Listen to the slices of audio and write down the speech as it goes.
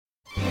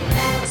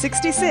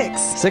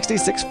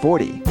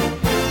6640.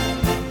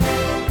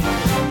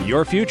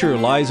 Your future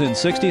lies in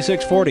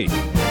 6640.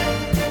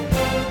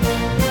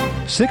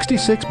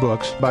 66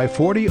 books by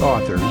 40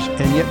 authors,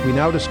 and yet we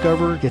now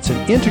discover it's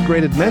an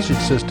integrated message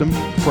system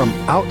from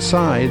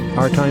outside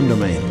our time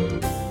domain.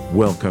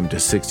 Welcome to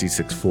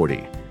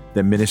 6640,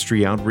 the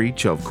ministry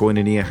outreach of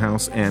Koinonia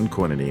House and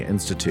Koinonia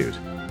Institute.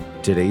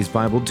 Today's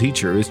Bible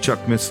teacher is Chuck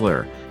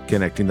Missler,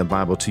 connecting the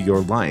Bible to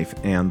your life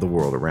and the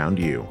world around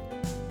you.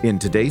 In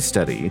today's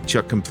study,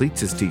 Chuck completes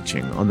his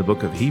teaching on the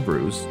book of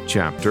Hebrews,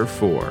 chapter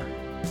 4.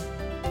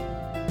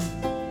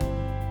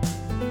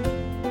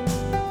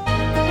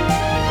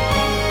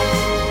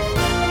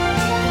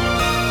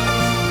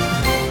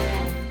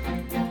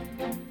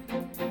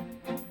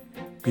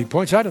 He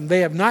points out, and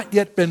they have not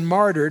yet been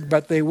martyred,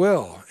 but they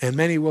will, and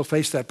many will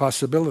face that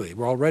possibility.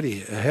 We're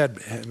already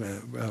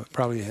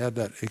probably had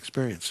that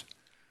experience.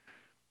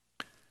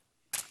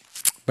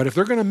 But if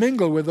they're going to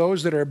mingle with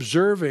those that are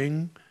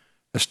observing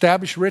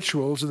established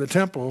rituals in the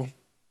temple,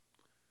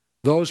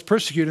 those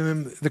persecuting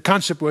them, the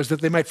concept was that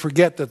they might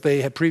forget that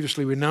they had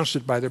previously renounced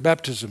it by their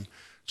baptism.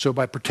 So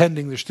by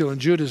pretending they're still in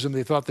Judaism,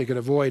 they thought they could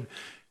avoid.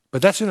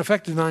 But that's in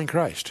effect denying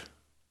Christ.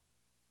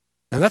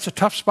 And that's a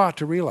tough spot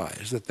to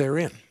realize that they're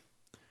in.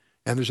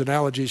 And there's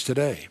analogies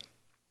today.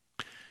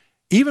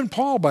 Even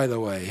Paul, by the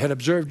way, had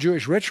observed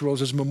Jewish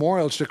rituals as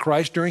memorials to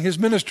Christ during his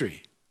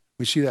ministry.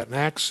 We see that in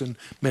Acts and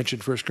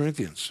mentioned 1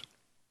 Corinthians.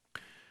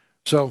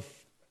 So,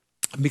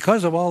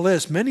 because of all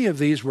this, many of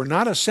these were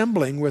not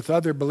assembling with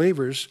other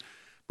believers,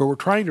 but were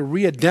trying to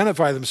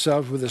re-identify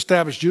themselves with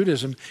established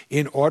Judaism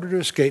in order to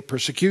escape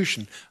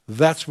persecution.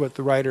 That's what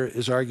the writer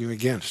is arguing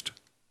against.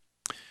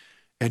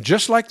 And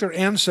just like their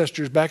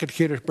ancestors back at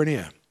Kadesh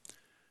Barnea,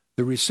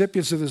 the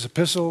recipients of this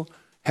epistle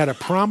had a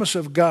promise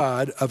of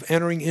God of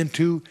entering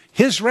into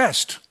his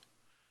rest.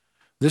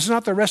 This is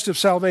not the rest of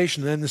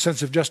salvation in the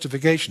sense of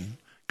justification,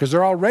 because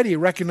they're already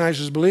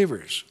recognized as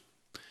believers.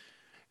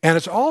 And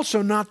it's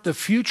also not the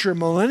future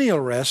millennial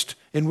rest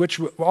in which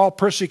all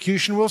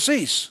persecution will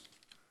cease.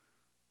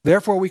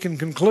 Therefore, we can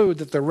conclude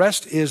that the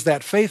rest is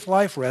that faith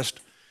life rest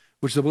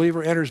which the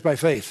believer enters by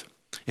faith,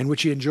 in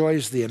which he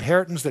enjoys the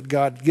inheritance that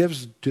God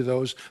gives to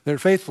those that are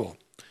faithful.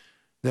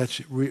 That's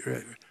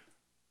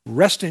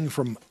resting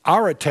from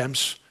our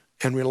attempts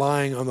and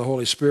relying on the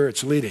Holy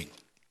Spirit's leading.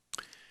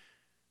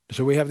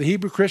 So we have the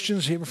Hebrew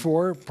Christians, Hebrew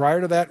 4.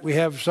 Prior to that, we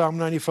have Psalm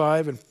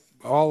 95, and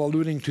all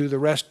alluding to the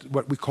rest,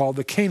 what we call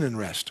the Canaan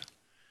rest.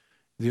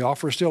 The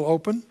offer is still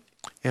open,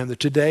 and the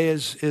today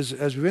is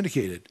as we've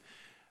indicated.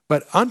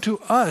 But unto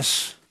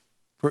us,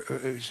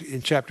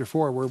 in chapter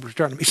 4, we're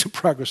starting to make some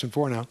progress in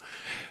 4 now.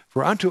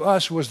 For unto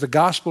us was the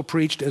gospel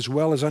preached as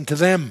well as unto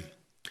them.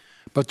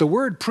 But the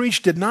word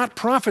preached did not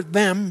profit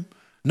them,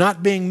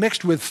 not being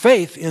mixed with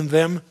faith in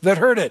them that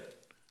heard it.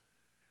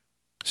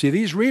 See,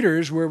 these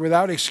readers were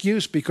without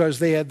excuse because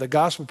they had the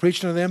gospel preached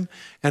to them.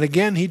 And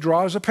again, he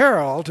draws a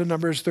parallel to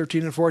Numbers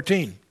 13 and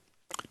 14.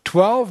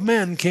 12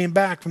 men came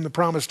back from the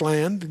promised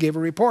land and gave a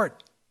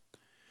report.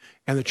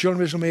 And the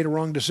children of Israel made a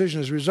wrong decision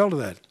as a result of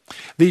that.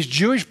 These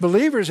Jewish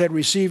believers had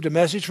received a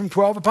message from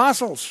 12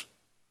 apostles.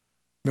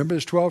 Remember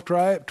there's 12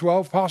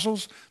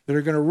 apostles that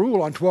are going to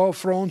rule on 12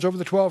 thrones over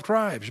the 12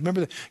 tribes.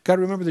 Got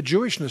to remember the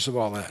Jewishness of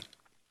all that.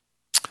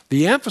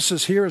 The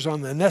emphasis here is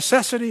on the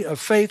necessity of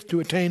faith to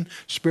attain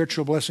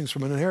spiritual blessings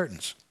from an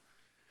inheritance.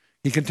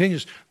 He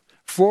continues,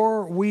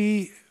 for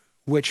we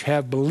which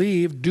have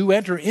believed do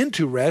enter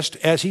into rest,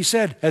 as he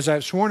said, as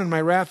I've sworn in my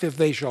wrath, if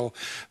they shall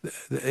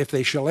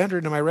enter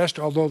into my rest,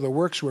 although the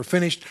works were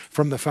finished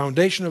from the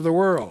foundation of the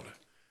world.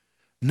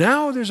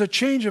 Now there's a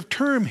change of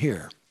term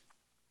here.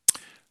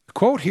 The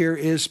quote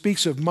here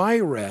speaks of my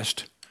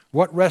rest.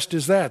 What rest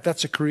is that?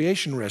 That's a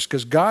creation rest,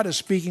 because God is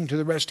speaking to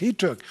the rest he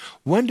took.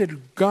 When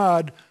did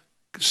God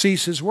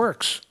cease his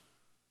works?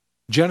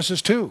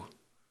 Genesis 2.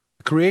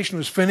 The creation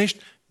was finished,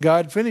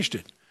 God finished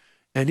it.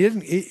 And he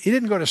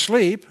didn't go to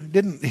sleep,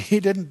 he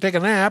didn't take a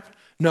nap.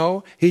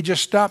 No, he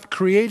just stopped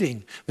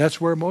creating.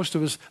 That's where most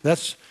of us,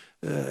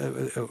 we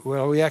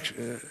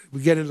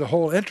get into the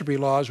whole entropy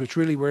laws, which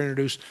really were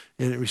introduced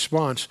in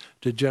response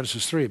to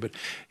Genesis 3. But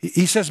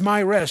he says,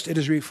 my rest, it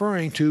is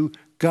referring to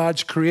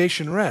God's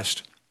creation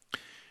rest.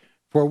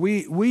 For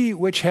we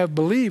which have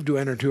believed do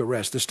enter into a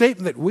rest. The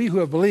statement that we who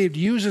have believed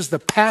uses the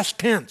past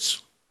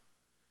tense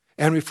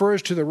and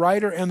refers to the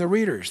writer and the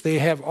readers. They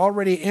have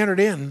already entered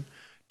in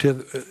to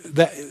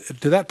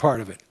that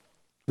part of it.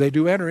 They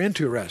do enter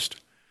into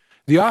rest.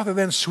 The author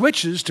then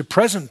switches to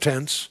present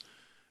tense.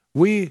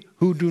 We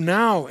who do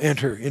now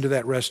enter into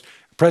that rest,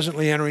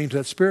 presently entering into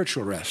that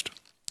spiritual rest.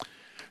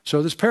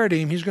 So this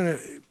paradigm, he's going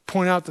to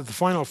point out that the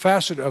final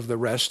facet of the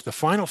rest, the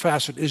final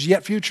facet is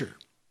yet future.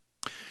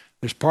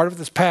 There's part of it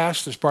that's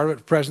past, there's part of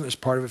it present, there's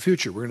part of it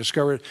future. We're going to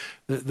discover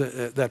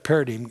that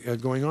paradigm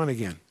going on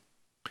again.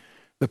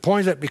 The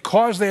point is that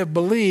because they have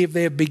believed,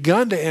 they have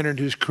begun to enter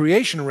into his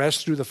creation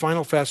rest through the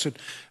final facet,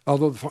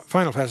 although the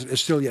final facet is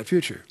still yet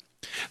future.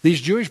 These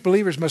Jewish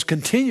believers must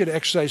continue to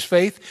exercise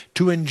faith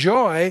to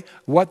enjoy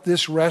what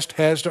this rest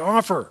has to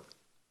offer.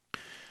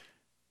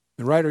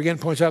 The writer again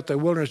points out the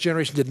wilderness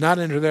generation did not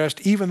enter the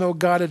rest, even though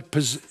God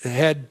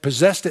had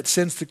possessed it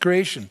since the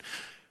creation.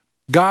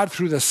 God,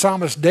 through the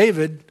psalmist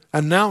David,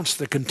 announced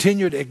the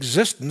continued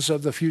existence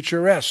of the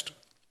future rest.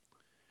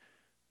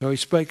 So he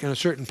spake in a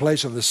certain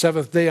place on the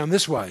seventh day on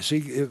this wise.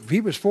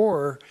 Hebrews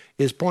 4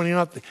 is pointing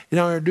out,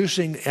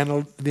 introducing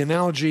the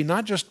analogy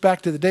not just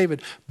back to the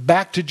David,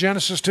 back to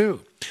Genesis 2.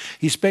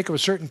 He spake of a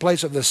certain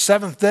place of the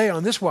seventh day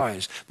on this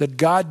wise, that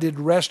God did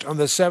rest on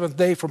the seventh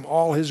day from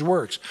all his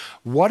works.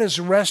 What is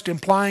rest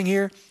implying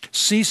here?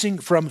 Ceasing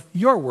from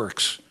your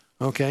works,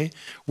 okay?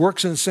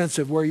 Works in the sense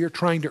of where you're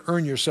trying to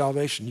earn your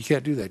salvation. You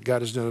can't do that.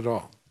 God has done it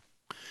all.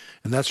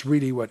 And that's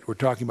really what we're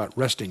talking about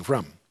resting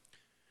from.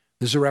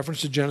 This is a reference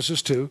to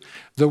Genesis 2.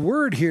 The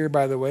word here,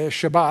 by the way, is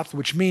Shabbat,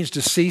 which means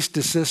to cease,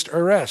 desist,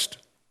 or rest.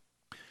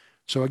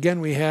 So again,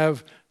 we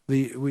have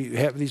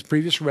these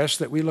previous rests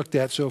that we looked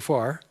at so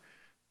far.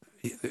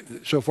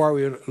 So far,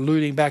 we're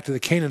alluding back to the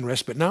Canaan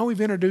rest, but now we've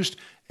introduced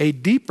a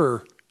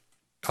deeper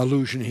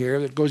allusion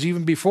here that goes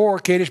even before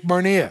Kadesh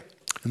Barnea,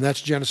 and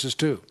that's Genesis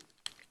 2.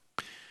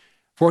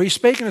 For he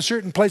spake in a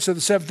certain place of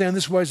the seventh day on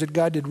this wise, that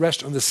God did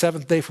rest on the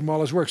seventh day from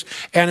all his works.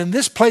 And in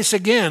this place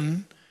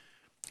again,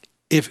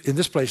 if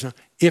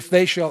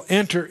they shall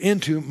enter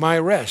into my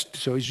rest.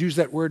 So he's used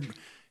that word,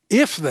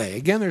 if they.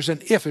 Again, there's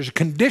a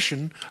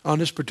condition on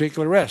this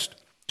particular rest.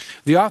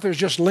 The author has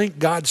just linked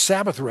God's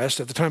Sabbath rest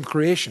at the time of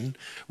creation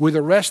with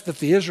the rest that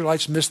the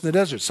Israelites missed in the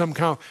desert.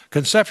 Somehow,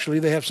 conceptually,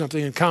 they have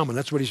something in common.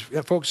 That's what he's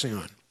focusing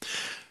on.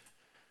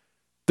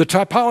 The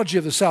typology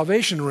of the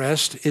salvation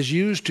rest is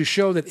used to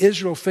show that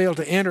Israel failed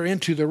to enter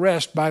into the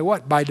rest by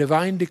what? By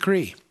divine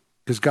decree,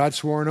 because God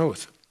swore an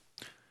oath.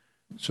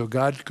 So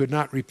God could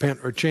not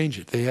repent or change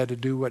it. They had to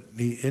do what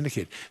he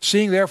indicated.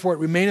 Seeing therefore it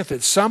remaineth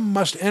that some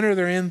must enter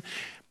therein,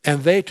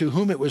 and they to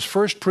whom it was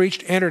first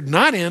preached entered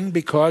not in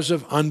because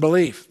of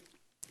unbelief.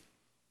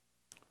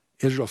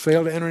 Israel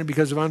failed to enter in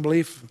because of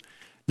unbelief.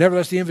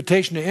 Nevertheless, the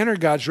invitation to enter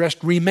God's rest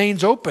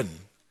remains open.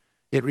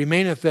 It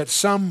remaineth that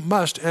some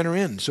must enter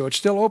in. So it's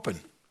still open.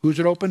 Who's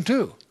it open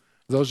to?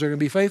 Those that are going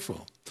to be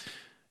faithful.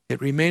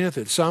 It remaineth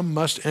that some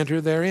must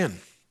enter therein.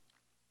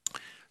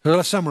 So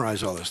let's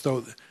summarize all this.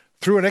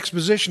 Through an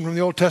exposition from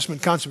the Old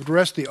Testament concept of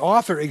rest, the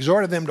author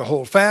exhorted them to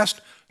hold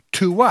fast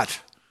to what?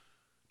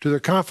 To their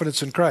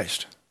confidence in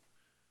Christ.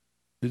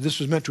 This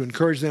was meant to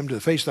encourage them to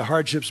face the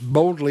hardships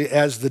boldly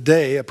as the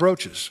day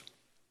approaches.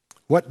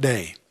 What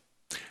day?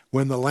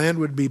 When the land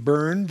would be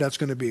burned, that's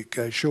going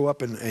to show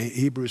up in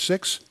Hebrews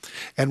 6,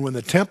 and when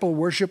the temple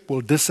worship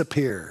will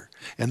disappear,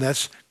 and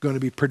that's going to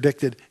be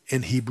predicted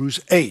in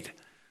Hebrews 8.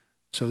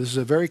 So this is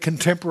a very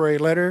contemporary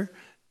letter,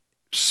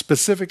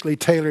 specifically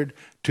tailored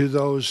to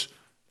those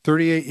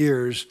 38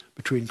 years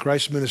between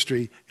Christ's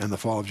ministry and the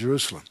fall of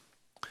Jerusalem.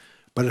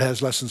 But it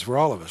has lessons for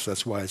all of us.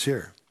 That's why it's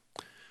here.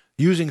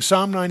 Using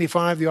Psalm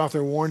 95, the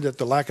author warned that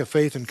the lack of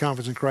faith and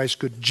confidence in Christ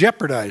could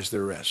jeopardize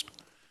their rest,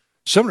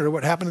 similar to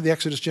what happened to the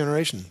Exodus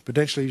generation,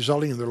 potentially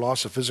resulting in their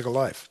loss of physical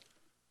life.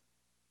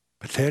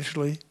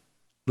 Potentially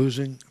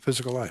losing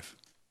physical life.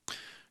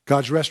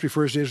 God's rest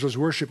refers to Israel's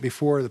worship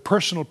before the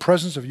personal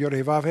presence of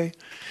Yod-Heh-Vav-Heh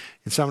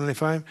in Psalm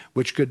 95,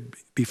 which could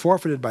be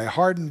forfeited by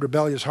hardened,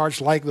 rebellious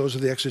hearts like those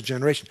of the Exodus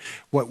generation.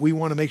 What we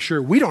want to make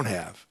sure we don't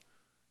have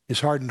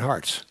is hardened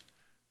hearts,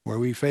 where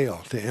we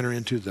fail to enter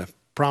into the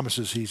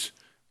promises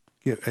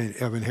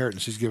of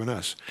inheritance he's given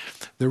us.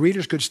 The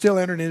readers could still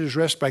enter into his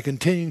rest by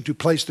continuing to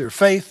place their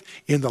faith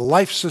in the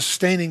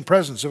life-sustaining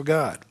presence of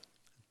God.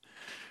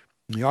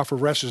 And the offer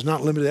of rest is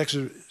not limited to the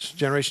Exodus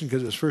generation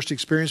because it was first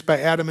experienced by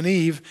Adam and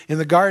Eve in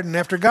the garden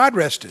after God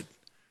rested.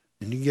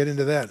 And you can get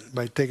into that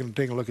by taking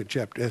a look at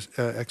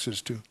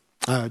Genesis 2.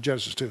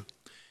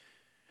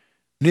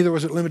 Neither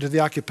was it limited to the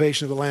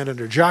occupation of the land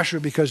under Joshua,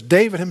 because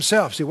David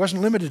himself, see, it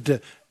wasn't limited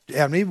to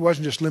Adam and Eve, it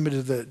wasn't just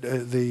limited to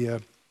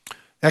the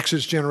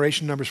Exodus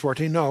generation, Numbers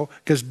 14, no,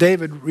 because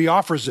David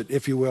reoffers it,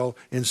 if you will,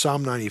 in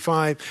Psalm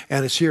 95,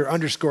 and it's here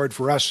underscored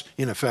for us,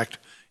 in effect,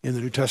 in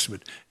the New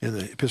Testament, in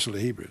the Epistle to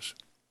Hebrews.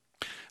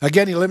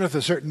 Again, he limiteth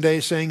a certain day,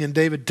 saying in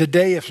David,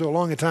 today, if so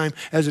long a time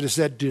as it is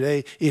said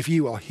today, if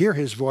ye will hear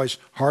his voice,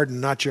 harden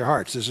not your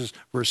hearts. This is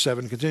verse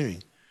 7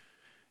 continuing.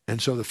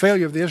 And so the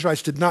failure of the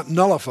Israelites did not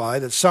nullify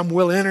that some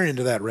will enter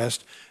into that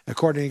rest.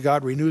 Accordingly,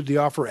 God renewed the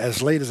offer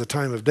as late as the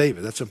time of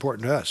David. That's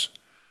important to us.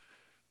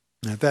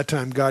 And at that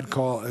time, God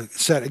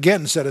set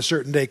a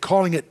certain day,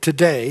 calling it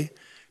today,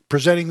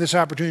 presenting this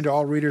opportunity to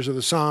all readers of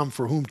the psalm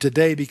for whom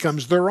today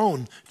becomes their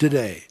own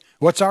today.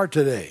 What's our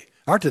today?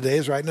 Our today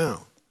is right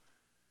now.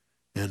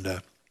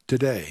 And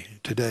today.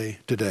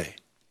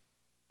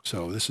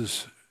 So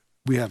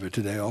we have it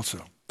today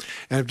also.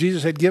 And if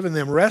Jesus had given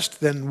them rest,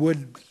 then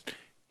would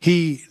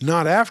he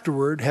not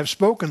afterward have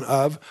spoken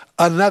of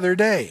another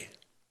day?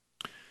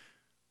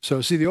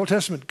 So see, the Old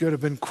Testament could have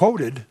been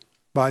quoted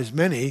by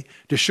many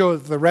to show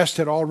that the rest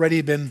had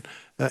already been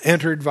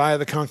entered via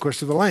the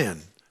conquest of the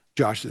land.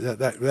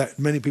 That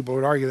many people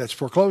would argue that's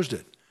foreclosed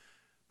it.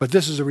 But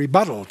this is a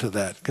rebuttal to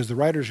that, because the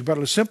writer's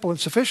rebuttal is simple and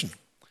sufficient.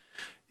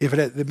 If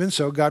it had been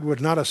so, God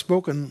would not have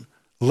spoken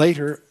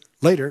later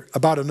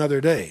about another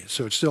day.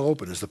 So it's still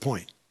open is the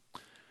point.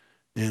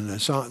 And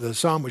the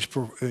psalm which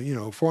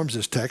forms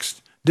this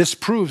text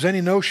disproves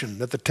any notion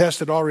that the test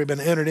had already been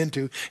entered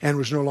into and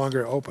was no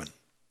longer open.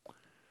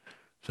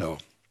 So,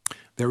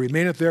 there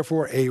remaineth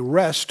therefore a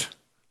rest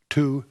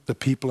to the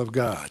people of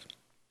God.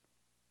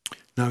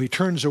 Now he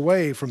turns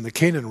away from the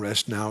Canaan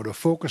rest now to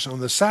focus on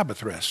the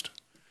Sabbath rest.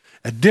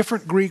 A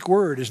different Greek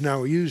word is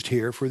now used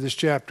here for this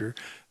chapter,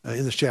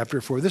 in this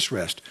chapter for this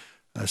rest,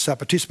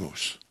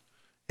 sabbatismos.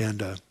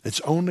 And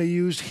it's only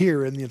used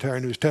here in the entire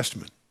New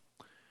Testament.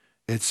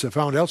 It's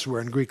found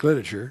elsewhere in Greek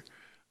literature,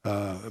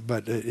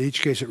 but in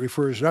each case it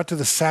refers not to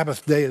the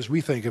Sabbath day as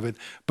we think of it,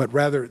 but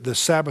rather the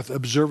Sabbath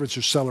observance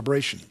or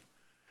celebration.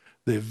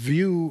 The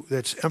view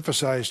that's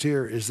emphasized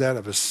here is that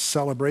of a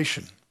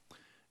celebration.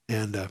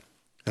 And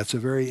that's a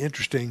very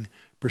interesting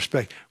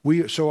perspective.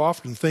 We so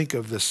often think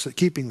of this,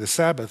 keeping the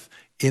Sabbath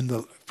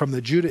from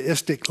the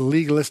Judaistic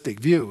legalistic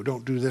view.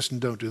 Don't do this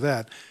and don't do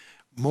that.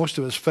 Most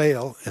of us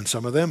fail, and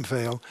some of them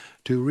fail,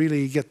 to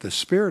really get the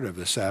spirit of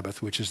the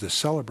Sabbath, which is to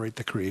celebrate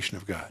the creation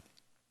of God.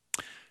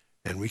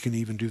 And we can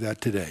even do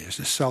that today, is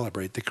to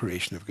celebrate the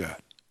creation of God.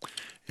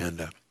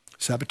 And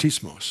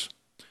sabbatismos.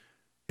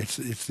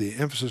 It's the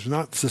emphasis,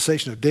 not the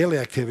cessation of daily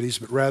activities,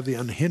 but rather the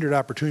unhindered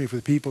opportunity for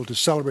the people to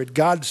celebrate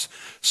God's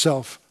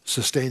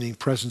self-sustaining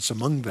presence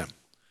among them.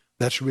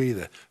 That's really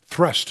the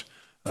thrust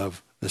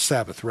of the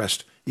Sabbath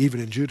rest, even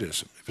in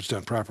Judaism, if it's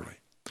done properly.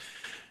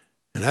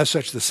 And as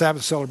such, the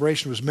Sabbath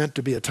celebration was meant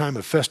to be a time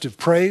of festive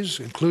praise,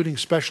 including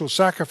special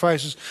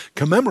sacrifices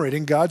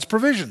commemorating God's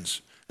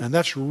provisions. And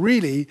that's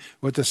really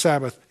what the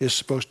Sabbath is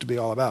supposed to be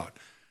all about,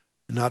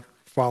 not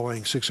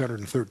following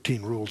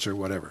 613 rules or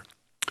whatever.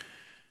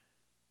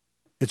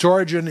 Its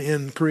origin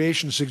in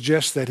creation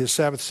suggests that his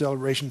Sabbath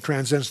celebration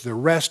transcends the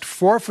rest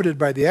forfeited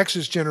by the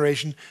Exodus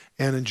generation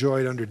and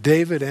enjoyed under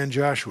David and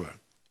Joshua.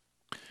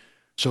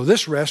 So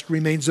this rest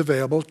remains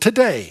available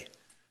today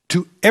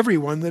to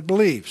everyone that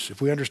believes, if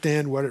we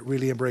understand what it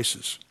really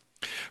embraces.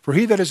 For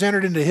he that has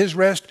entered into his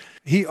rest,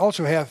 he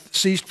also hath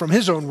ceased from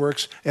his own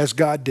works as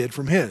God did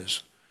from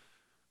his.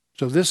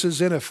 So this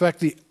is in effect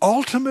the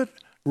ultimate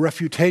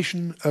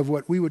refutation of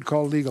what we would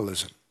call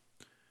legalism.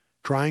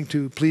 Trying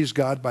to please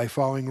God by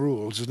following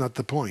rules is not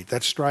the point.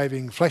 That's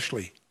striving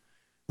fleshly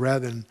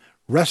rather than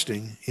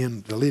resting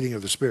in the leading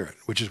of the Spirit,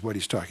 which is what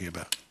he's talking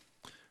about.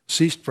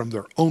 Ceased from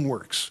their own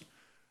works.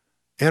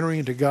 Entering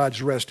into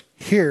God's rest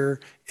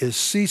here is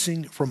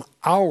ceasing from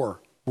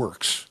our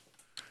works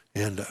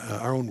and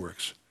our own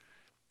works.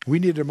 We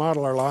need to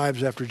model our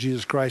lives after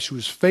Jesus Christ, who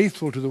is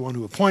faithful to the one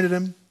who appointed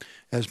him,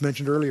 as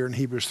mentioned earlier in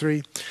Hebrews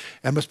 3,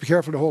 and must be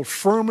careful to hold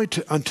firmly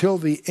until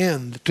the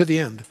end,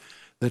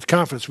 the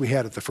confidence we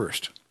had at the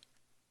first.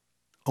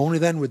 Only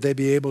then would they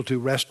be able to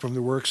rest from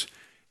their works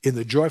in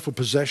the joyful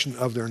possession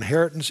of their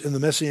inheritance in the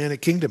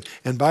Messianic kingdom.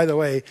 And by the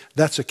way,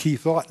 that's a key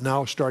thought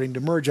now starting to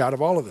merge out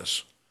of all of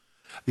this.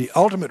 The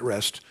ultimate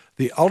rest,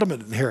 the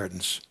ultimate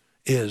inheritance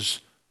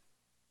is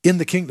in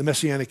the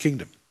Messianic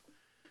kingdom.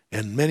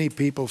 And many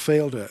people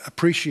fail to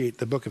appreciate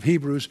the book of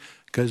Hebrews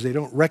because they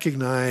don't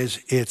recognize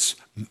its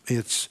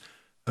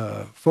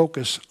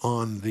focus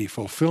on the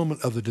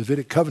fulfillment of the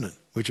Davidic covenant,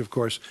 which of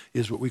course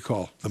is what we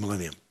call the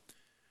millennium.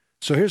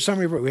 So here's a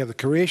summary of it. We have the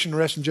creation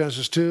rest in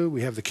Genesis 2.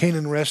 We have the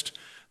Canaan rest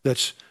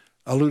that's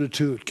alluded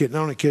to not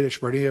only Kadesh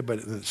Barnea, but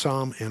in the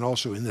Psalm and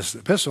also in this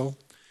epistle.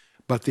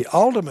 But the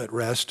ultimate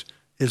rest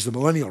is the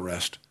millennial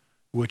rest,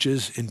 which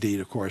is indeed,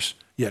 of course,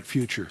 yet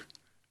future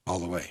all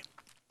the way.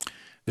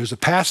 There's a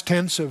past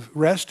tense of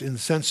rest in the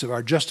sense of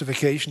our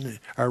justification,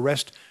 our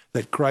rest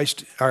that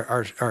Christ,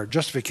 our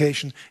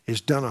justification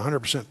is done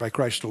 100% by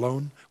Christ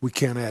alone. We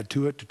can't add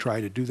to it. To try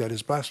to do that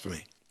is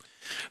blasphemy.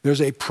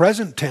 There's a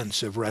present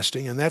tense of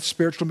resting, and that's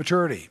spiritual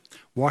maturity,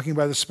 walking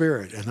by the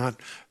Spirit and not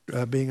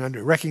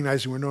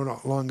recognizing we're no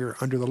longer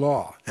under the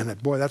law. And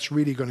that's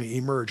really going to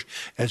emerge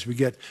as we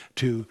get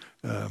to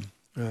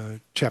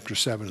chapter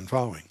 7 and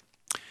following.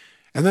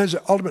 And then there's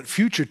the ultimate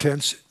future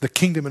tense, the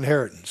kingdom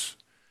inheritance.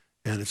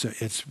 And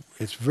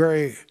it's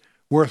very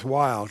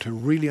worthwhile to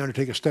really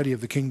undertake a study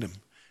of the kingdom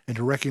and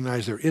to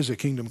recognize there is a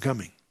kingdom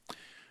coming.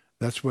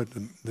 That's what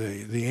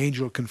the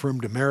angel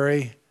confirmed to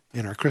Mary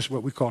in our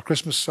what we call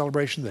Christmas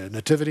celebration, the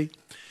Nativity,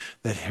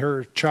 that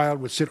her child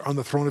would sit on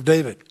the throne of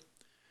David.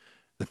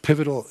 The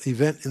pivotal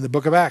event in the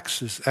book of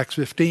Acts is Acts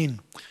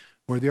 15,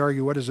 where they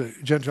argue what is a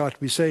Gentile to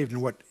be saved.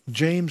 And what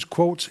James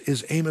quotes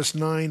is Amos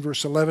 9,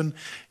 verse 11,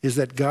 is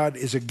that God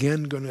is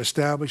again going to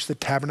establish the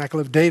tabernacle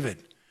of David.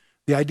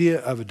 The idea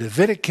of a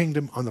Davidic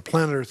kingdom on the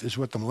planet Earth is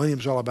what the millennium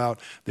is all about.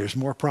 There's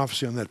more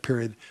prophecy on that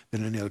period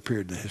than any other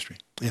period in the history,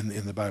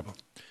 in the Bible.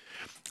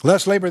 Let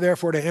us labor,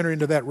 therefore, to enter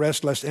into that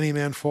rest, lest any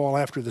man fall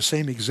after the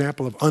same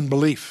example of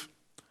unbelief.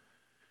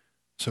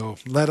 So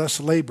let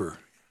us labor.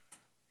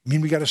 You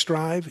mean we got to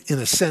strive? In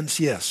a sense,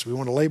 yes. We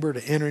want to labor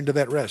to enter into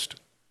that rest.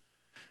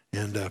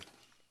 And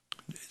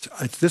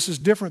this is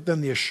different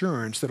than the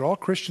assurance that all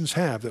Christians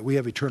have that we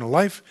have eternal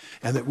life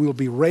and that we will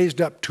be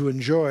raised up to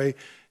enjoy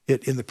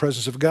it in the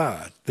presence of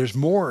God. There's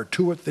more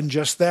to it than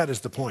just that is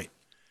the point.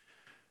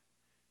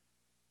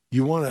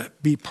 You want to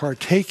be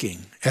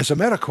partaking as a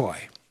metacoi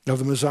of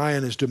the Messiah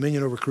and his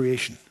dominion over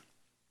creation.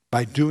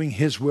 by doing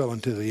his will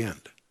unto the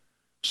end.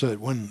 So that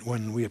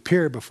when we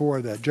appear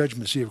before that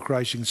judgment seat of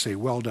Christ, you can say,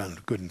 well done,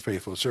 good and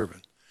faithful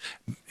servant.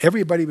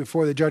 Everybody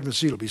before the judgment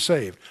seat will be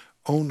saved.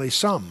 Only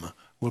some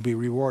will be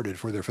rewarded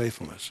for their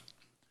faithfulness.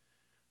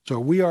 So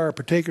we are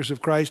partakers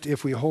of Christ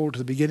if we hold to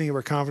the beginning of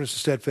our confidence and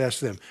steadfast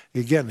to them.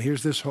 Again,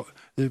 here's this,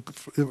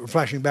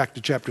 flashing back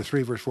to chapter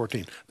 3, verse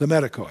 14, the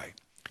metachoi.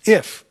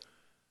 If,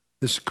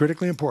 this is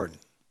critically important,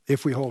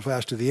 if we hold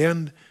fast to the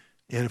end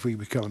and if we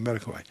become a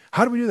metachoi.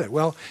 How do we do that?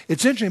 Well,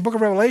 it's interesting. In the book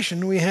of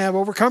Revelation, we have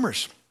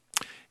overcomers.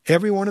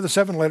 Every one of the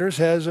 7 letters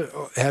has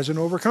an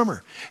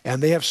overcomer.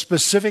 And they have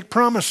specific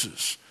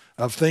promises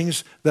of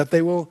things that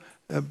they will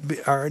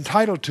are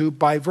entitled to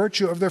by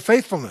virtue of their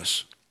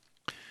faithfulness.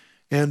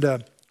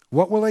 And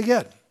what will they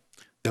get?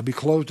 They'll be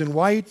clothed in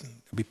white.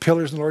 They'll be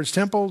pillars in the Lord's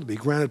temple. They'll be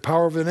granted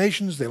power over the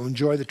nations. They'll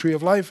enjoy the tree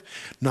of life,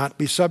 not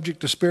be subject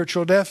to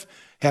spiritual death,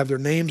 have their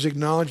names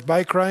acknowledged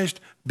by Christ,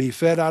 be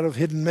fed out of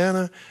hidden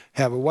manna,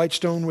 have a white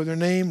stone with their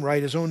name,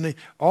 write his own name.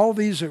 All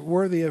these are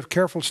worthy of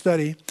careful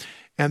study,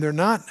 and they're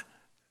not.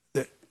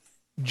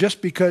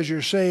 Just because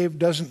you're saved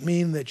doesn't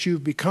mean that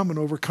you've become an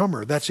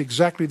overcomer. That's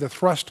exactly the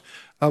thrust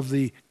of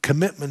the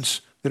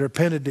commitments that are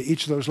appended to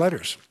each of those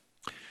letters.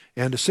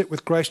 And to sit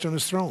with Christ on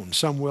his throne.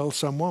 Some will,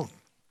 some won't.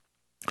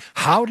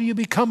 How do you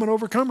become an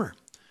overcomer?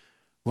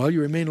 Well,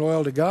 you remain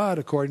loyal to God,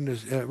 according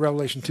to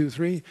Revelation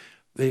 2:3.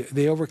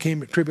 They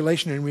overcame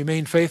tribulation and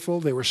remained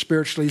faithful. They were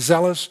spiritually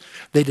zealous.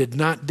 They did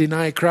not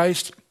deny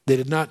Christ. They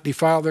did not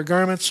defile their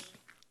garments.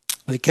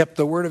 They kept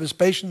the word of his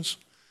patience.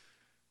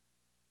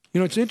 You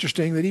know, it's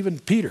interesting that even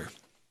Peter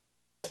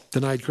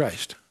denied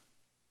Christ.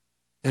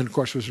 And, of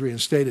course, was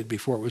reinstated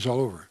before it was all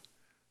over.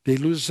 Did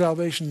he lose his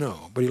salvation?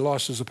 No. But he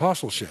lost his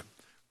apostleship.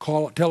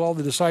 Tell all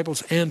the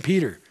disciples and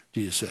Peter,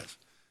 Jesus says.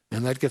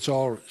 And that gets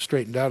all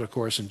straightened out, of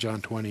course, in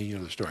John 20, you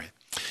know the story.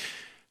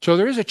 So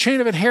there is a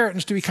chain of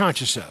inheritance to be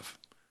conscious of.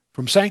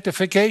 From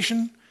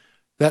sanctification,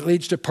 that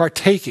leads to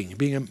partaking.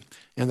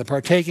 And the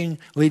partaking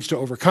leads to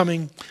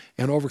overcoming,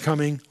 and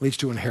overcoming leads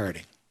to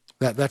inheriting.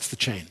 That's the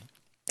chain.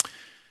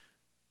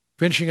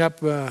 Finishing up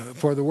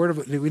for the word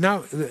of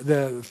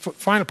the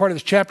final part of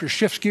this chapter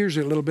shifts gears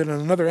a little bit on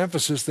another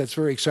emphasis that's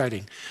very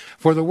exciting.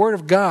 For the word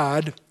of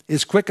God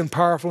is quick and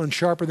powerful and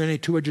sharper than a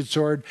two-edged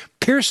sword,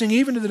 piercing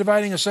even to the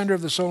dividing asunder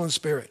of the soul and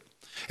spirit,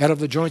 and of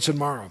the joints and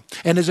marrow,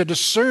 and is a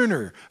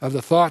discerner of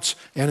the thoughts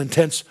and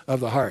intents of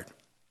the heart.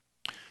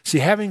 See,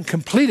 having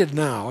completed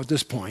now at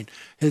this point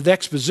his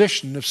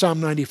exposition of Psalm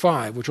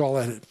 95, which all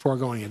that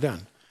foregoing had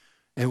done,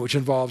 and which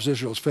involves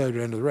Israel's failure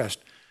to enter the rest,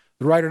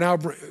 the writer now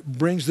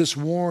brings this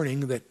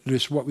warning, that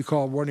is what we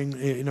call warning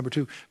number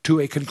 2, to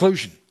a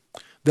conclusion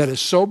that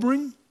is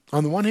sobering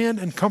on the one hand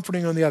and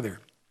comforting on the other.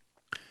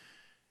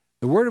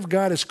 The word of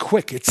God is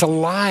quick. It's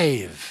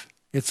alive.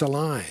 It's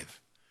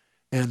alive.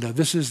 And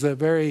this is the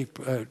very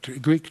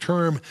Greek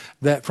term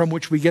that from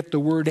which we get the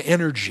word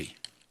energy.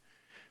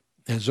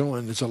 And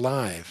zoon is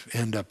alive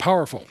and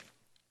powerful.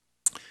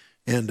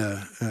 And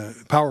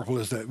powerful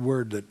is that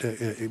word that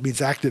it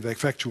means active,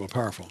 effectual,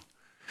 powerful.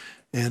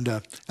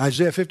 And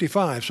Isaiah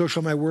 55, so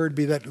shall my word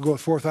be that goeth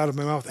forth out of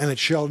my mouth, and it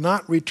shall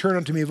not return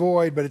unto me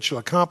void, but it shall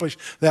accomplish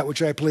that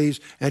which I please,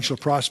 and shall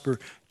prosper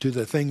to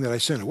the thing that I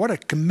send it. What a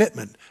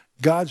commitment.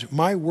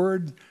 My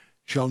word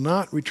shall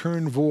not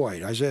return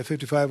void. Isaiah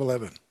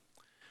 55:11.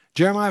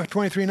 Jeremiah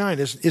 23:9,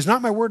 is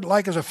not my word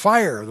like as a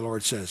fire, the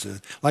Lord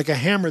says, like a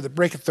hammer that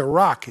breaketh the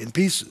rock in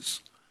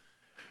pieces.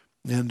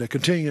 And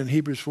continuing in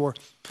Hebrews 4,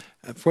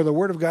 for the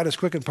word of God is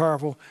quick and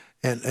powerful,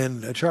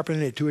 and sharper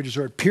than a two-edged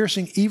sword,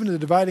 piercing even to the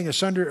dividing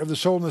asunder of the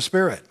soul and the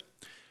spirit.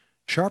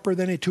 Sharper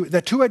than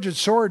that two-edged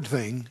sword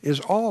thing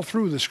is all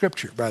through the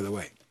scripture, by the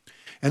way.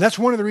 And that's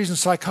one of the reasons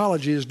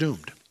psychology is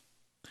doomed.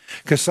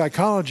 Because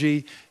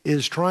psychology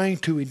is trying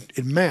to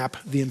map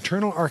the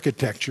internal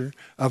architecture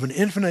of an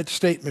infinite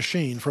state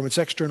machine from its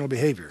external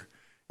behavior.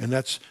 And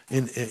that's,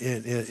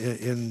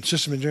 in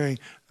system engineering,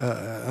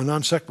 a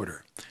non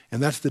sequitur.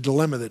 And that's the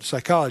dilemma that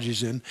psychology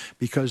is in,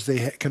 because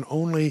they can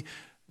only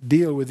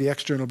deal with the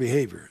external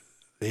behavior.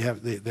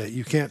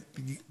 You can't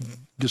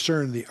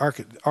discern the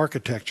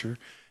architecture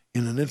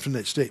in an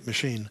infinite state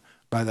machine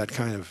by that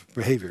kind of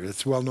behavior.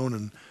 It's well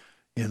known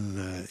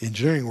in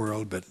engineering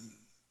world, but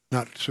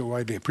not so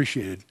widely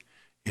appreciated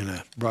in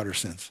a broader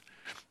sense.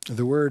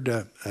 The word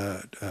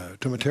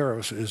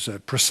tomateros is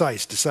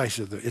precise,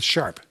 decisive. It's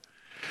sharp.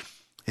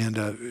 And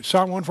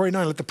Psalm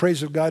 149, let the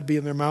praise of God be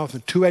in their mouth,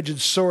 and two-edged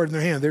sword in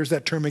their hand. There's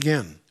that term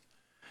again.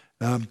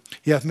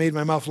 He hath made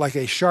my mouth like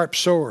a sharp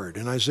sword,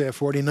 in Isaiah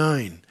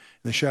 49. In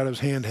the shadow of his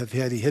hand hath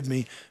he hid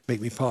me,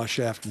 make me polish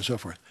shaft, and so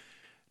forth.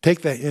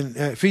 Take that in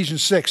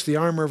Ephesians 6, the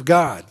armor of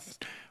God.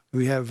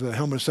 We have the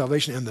helmet of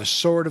salvation and the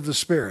sword of the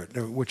Spirit,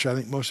 which I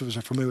think most of us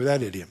are familiar with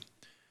that idiom.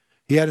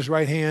 He had his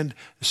right hand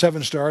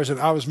 7 stars, and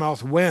out of his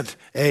mouth went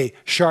a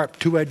sharp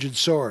two-edged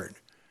sword.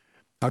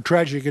 How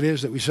tragic it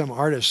is that some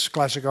artists,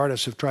 classic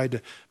artists, have tried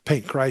to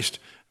paint Christ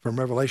from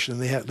Revelation,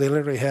 and they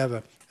literally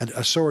have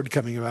a sword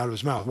coming out of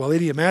his mouth. Well,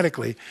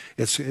 idiomatically,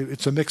 it's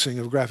a mixing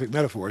of graphic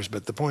metaphors,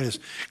 but the point is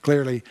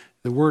clearly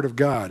the word of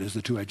God is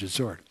the two-edged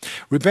sword.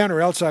 Repent,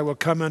 or else I will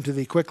come unto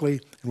thee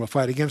quickly, and will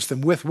fight against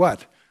them with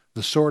what?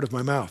 The sword of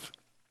my mouth.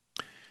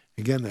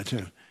 Again, that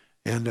too.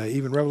 And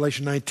even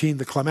Revelation 19,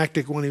 the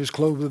climactic one, he was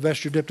clothed with a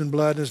vesture dipped in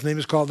blood, and his name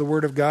is called the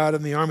Word of God,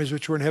 and the armies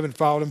which were in heaven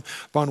followed him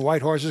upon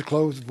white horses,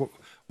 clothed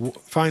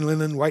fine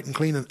linen, white and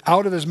clean, and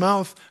out of his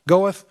mouth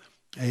goeth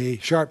a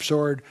sharp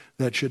sword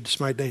that should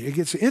smite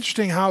danger. It's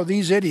interesting how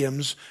these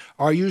idioms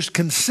are used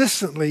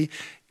consistently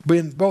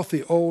in both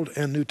the Old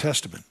and New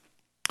Testament.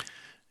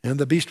 And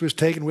the beast was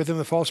taken with him,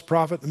 the false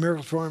prophet, the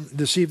miracle form,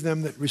 deceived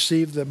them that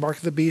received the mark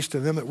of the beast,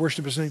 and them that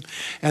worship his name.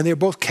 And they were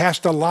both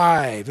cast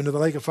alive into the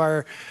lake of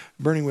fire,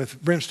 burning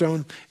with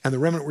brimstone, and the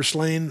remnant were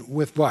slain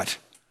with what?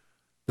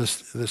 The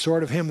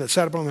sword of him that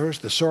sat upon the horse,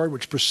 the sword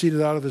which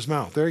proceeded out of his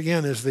mouth. There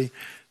again is the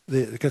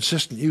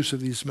consistent use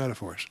of these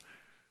metaphors.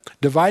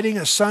 Dividing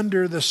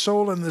asunder the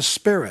soul and the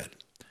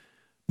spirit.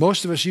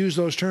 Most of us use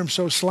those terms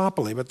so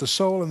sloppily, but the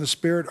soul and the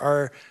spirit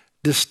are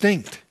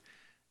distinct.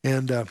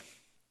 And the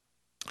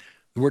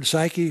word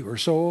psyche or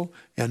soul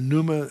and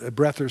pneuma,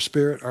 breath or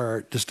spirit,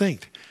 are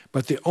distinct.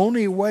 But the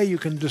only way you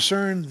can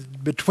discern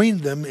between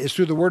them is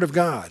through the Word of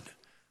God,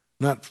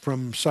 not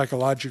from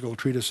psychological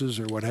treatises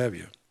or what have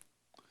you.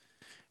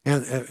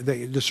 And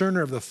the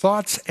discerner of the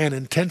thoughts and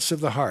intents of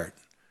the heart.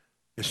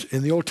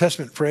 In the Old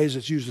Testament phrase,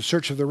 it's used, the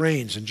search of the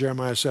reins in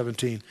Jeremiah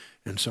 17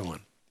 and so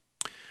on.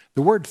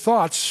 The word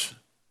thoughts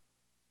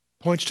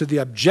points to the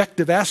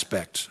objective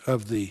aspects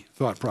of the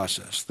thought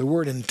process. The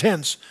word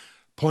intents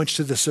points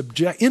to the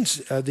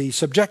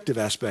subjective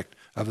aspect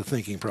of the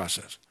thinking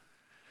process.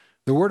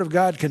 The Word of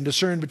God can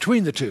discern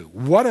between the two,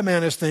 what a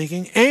man is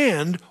thinking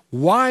and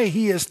why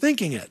he is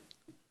thinking it.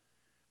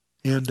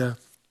 And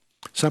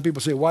some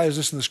people say, why is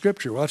this in the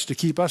Scripture? Well, it's to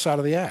keep us out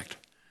of the act.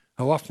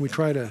 How often we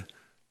try to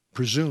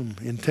presume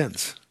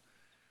intents.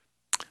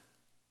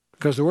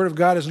 Because the Word of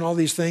God is in all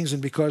these things,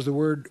 and because the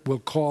Word will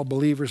call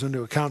believers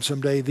into account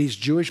someday, these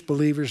Jewish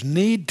believers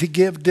need to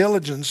give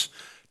diligence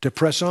to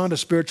press on to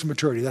spiritual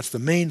maturity. That's the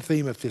main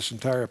theme of this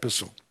entire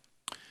epistle.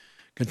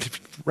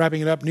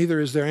 Wrapping it up, neither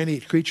is there any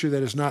creature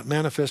that is not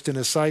manifest in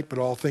his sight, but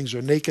all things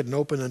are naked and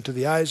open unto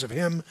the eyes of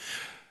him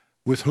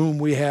with whom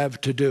we have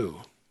to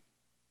do.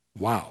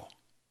 Wow,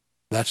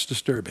 that's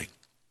disturbing.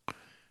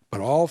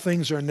 But all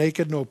things are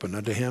naked and open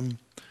unto him,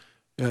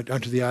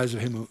 unto the eyes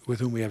of him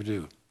with whom we have to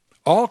do.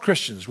 All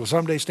Christians will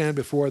someday stand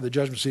before the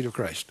judgment seat of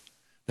Christ.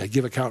 They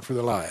give account for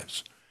their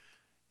lives.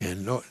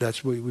 And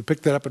we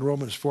picked that up in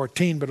Romans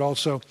 14, but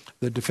also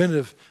the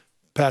definitive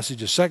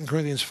passage is 2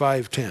 Corinthians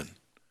 5:10.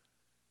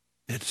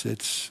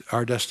 It's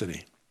our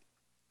destiny.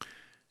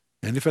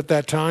 And if at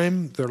that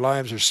time their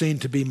lives are seen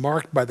to be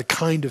marked by the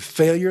kind of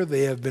failure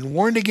they have been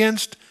warned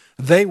against,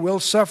 they will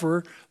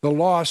suffer the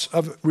loss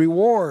of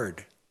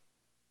reward.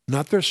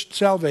 Not their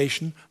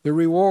salvation, the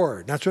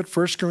reward. That's what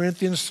 1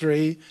 Corinthians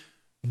 3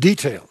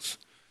 details.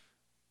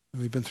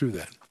 We've been through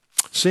that.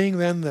 Seeing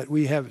then that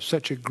we have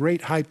such a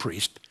great high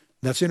priest,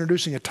 that's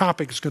introducing a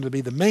topic that's going to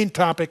be the main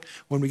topic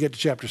when we get to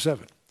chapter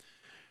 7.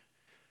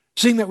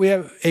 Seeing that we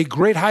have a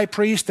great high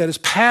priest that has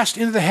passed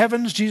into the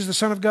heavens, Jesus the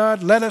Son of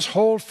God, let us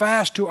hold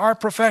fast to our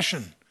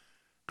profession.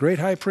 Great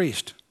high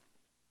priest.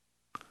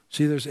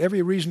 See, there's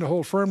every reason to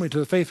hold firmly to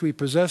the faith we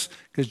possess,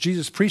 because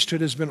Jesus'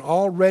 priesthood has been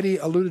already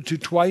alluded to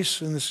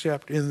twice in this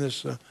chapter, in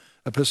this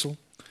epistle.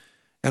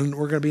 And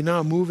we're going to be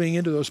now moving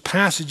into those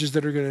passages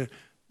that are going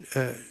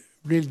to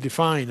really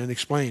define and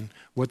explain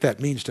what that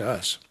means to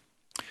us.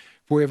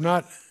 For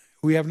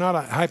we have not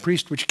a high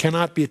priest which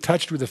cannot be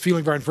touched with the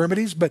feeling of our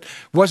infirmities, but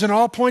was in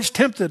all points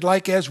tempted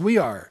like as we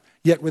are,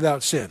 yet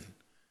without sin.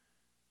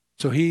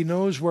 So he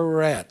knows where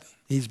we're at.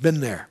 He's been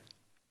there.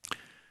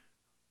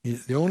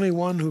 The only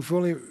one who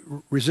fully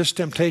resists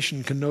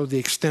temptation can know the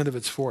extent of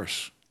its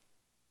force.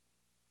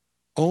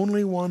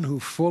 Only one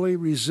who fully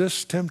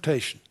resists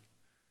temptation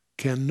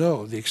can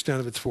know the extent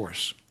of its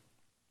force.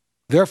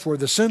 Therefore,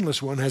 the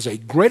sinless one has a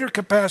greater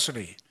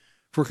capacity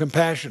for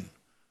compassion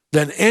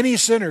than any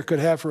sinner could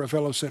have for a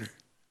fellow sinner.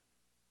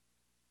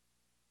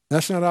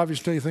 That's not obvious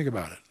until you think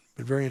about it,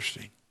 but very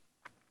interesting.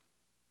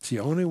 It's the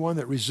only one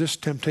that resists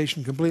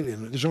temptation completely,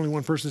 and there's only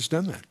one person that's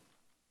done that.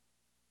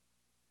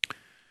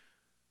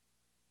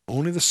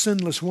 Only the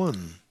sinless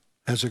one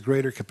has a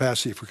greater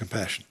capacity for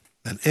compassion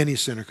than any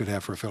sinner could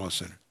have for a fellow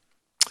sinner.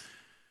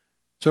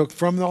 So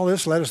from all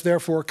this, let us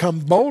therefore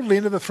come boldly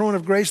into the throne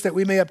of grace that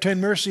we may obtain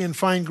mercy and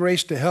find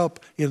grace to help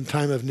in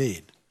time of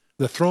need.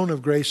 The throne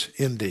of grace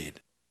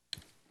indeed.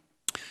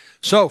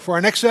 So for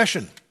our next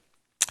session,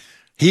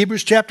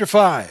 Hebrews chapter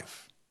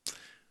 5.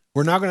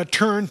 We're now going to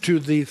turn to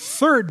the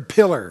third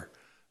pillar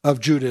of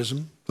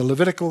Judaism, the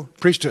Levitical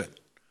priesthood.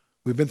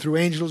 We've been through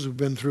angels, we've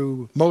been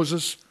through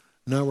Moses.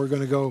 Now we're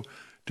going to go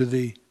to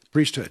the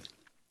priesthood.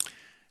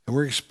 And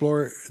we're going to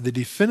explore the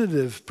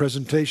definitive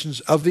presentations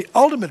of the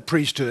ultimate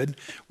priesthood.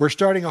 We're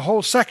starting a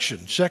whole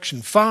section.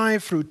 Section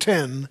 5 through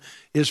 10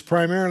 is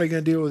primarily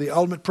going to deal with the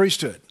ultimate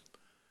priesthood.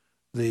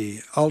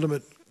 The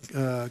ultimate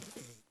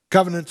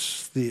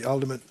covenants, the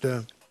ultimate,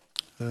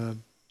 our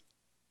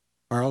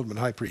ultimate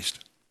high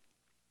priest.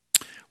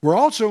 We're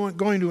also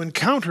going to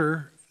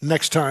encounter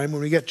next time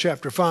when we get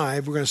chapter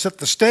 5, we're going to set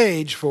the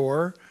stage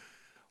for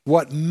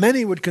what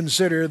many would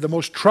consider the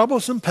most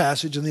troublesome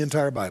passage in the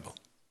entire Bible.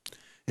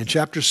 In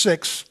chapter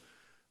 6,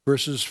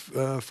 verses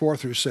 4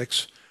 through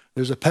 6,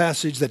 there's a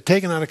passage that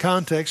taken out of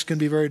context can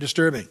be very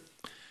disturbing.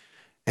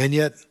 And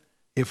yet,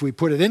 if we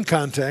put it in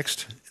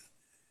context,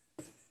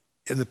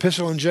 in the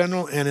epistle in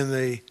general and in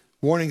the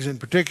warnings in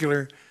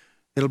particular,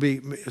 it'll be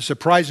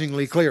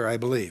surprisingly clear, I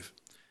believe.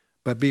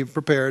 But be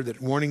prepared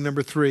that warning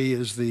number 3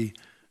 is the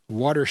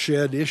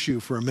watershed issue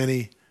for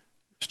many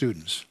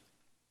students.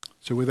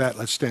 So with that,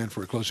 let's stand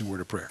for a closing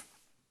word of prayer.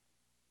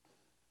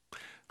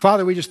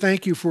 Father, we just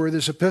thank you for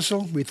this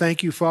epistle. We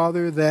thank you,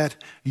 Father, that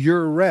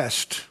your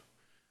rest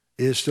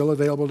is still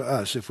available to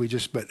us if we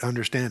just but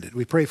understand it.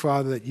 We pray,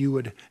 Father, that you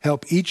would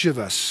help each of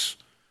us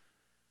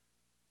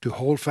to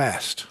hold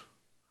fast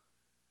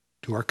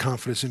to our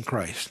confidence in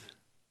Christ,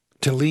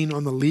 to lean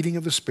on the leading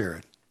of the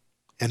Spirit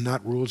and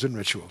not rules and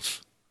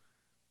rituals.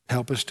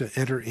 Help us to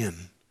enter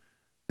in,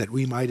 that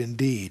we might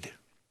indeed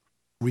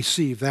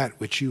receive that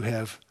which you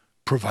have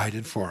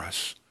provided for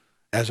us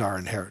as our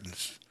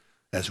inheritance.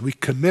 As we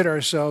commit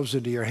ourselves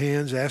into your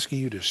hands, asking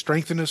you to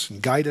strengthen us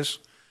and guide us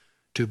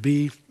to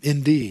be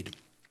indeed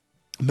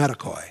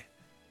medikoi,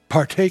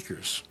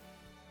 partakers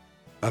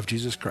of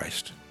Jesus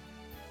Christ,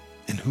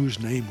 in whose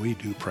name we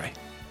do pray.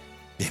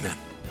 Amen.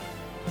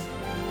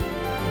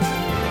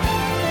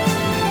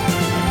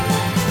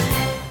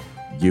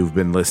 You've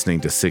been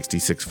listening to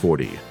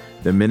 6640,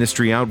 the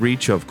ministry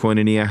outreach of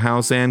Koinonia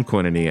House and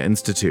Koinonia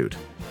Institute.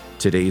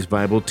 Today's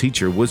Bible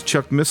teacher was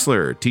Chuck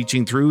Missler,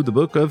 teaching through the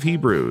book of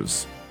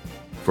Hebrews.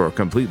 For a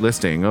complete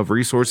listing of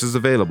resources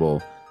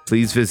available,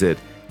 please visit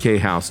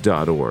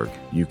khouse.org.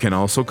 You can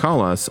also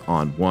call us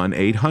on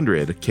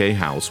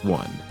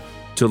 1-800-KHOUSE-1.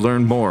 To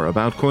learn more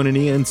about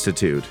Koinonia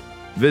Institute,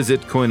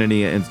 visit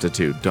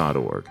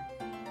koinoniainstitute.org.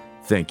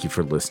 Thank you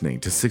for listening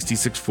to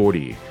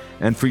 6640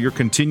 and for your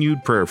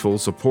continued prayerful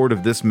support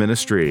of this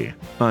ministry.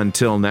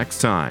 Until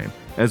next time,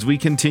 as we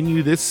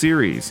continue this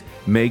series,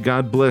 may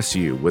God bless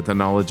you with the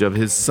knowledge of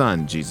His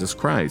Son, Jesus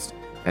Christ,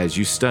 as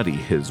you study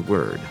His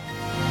Word.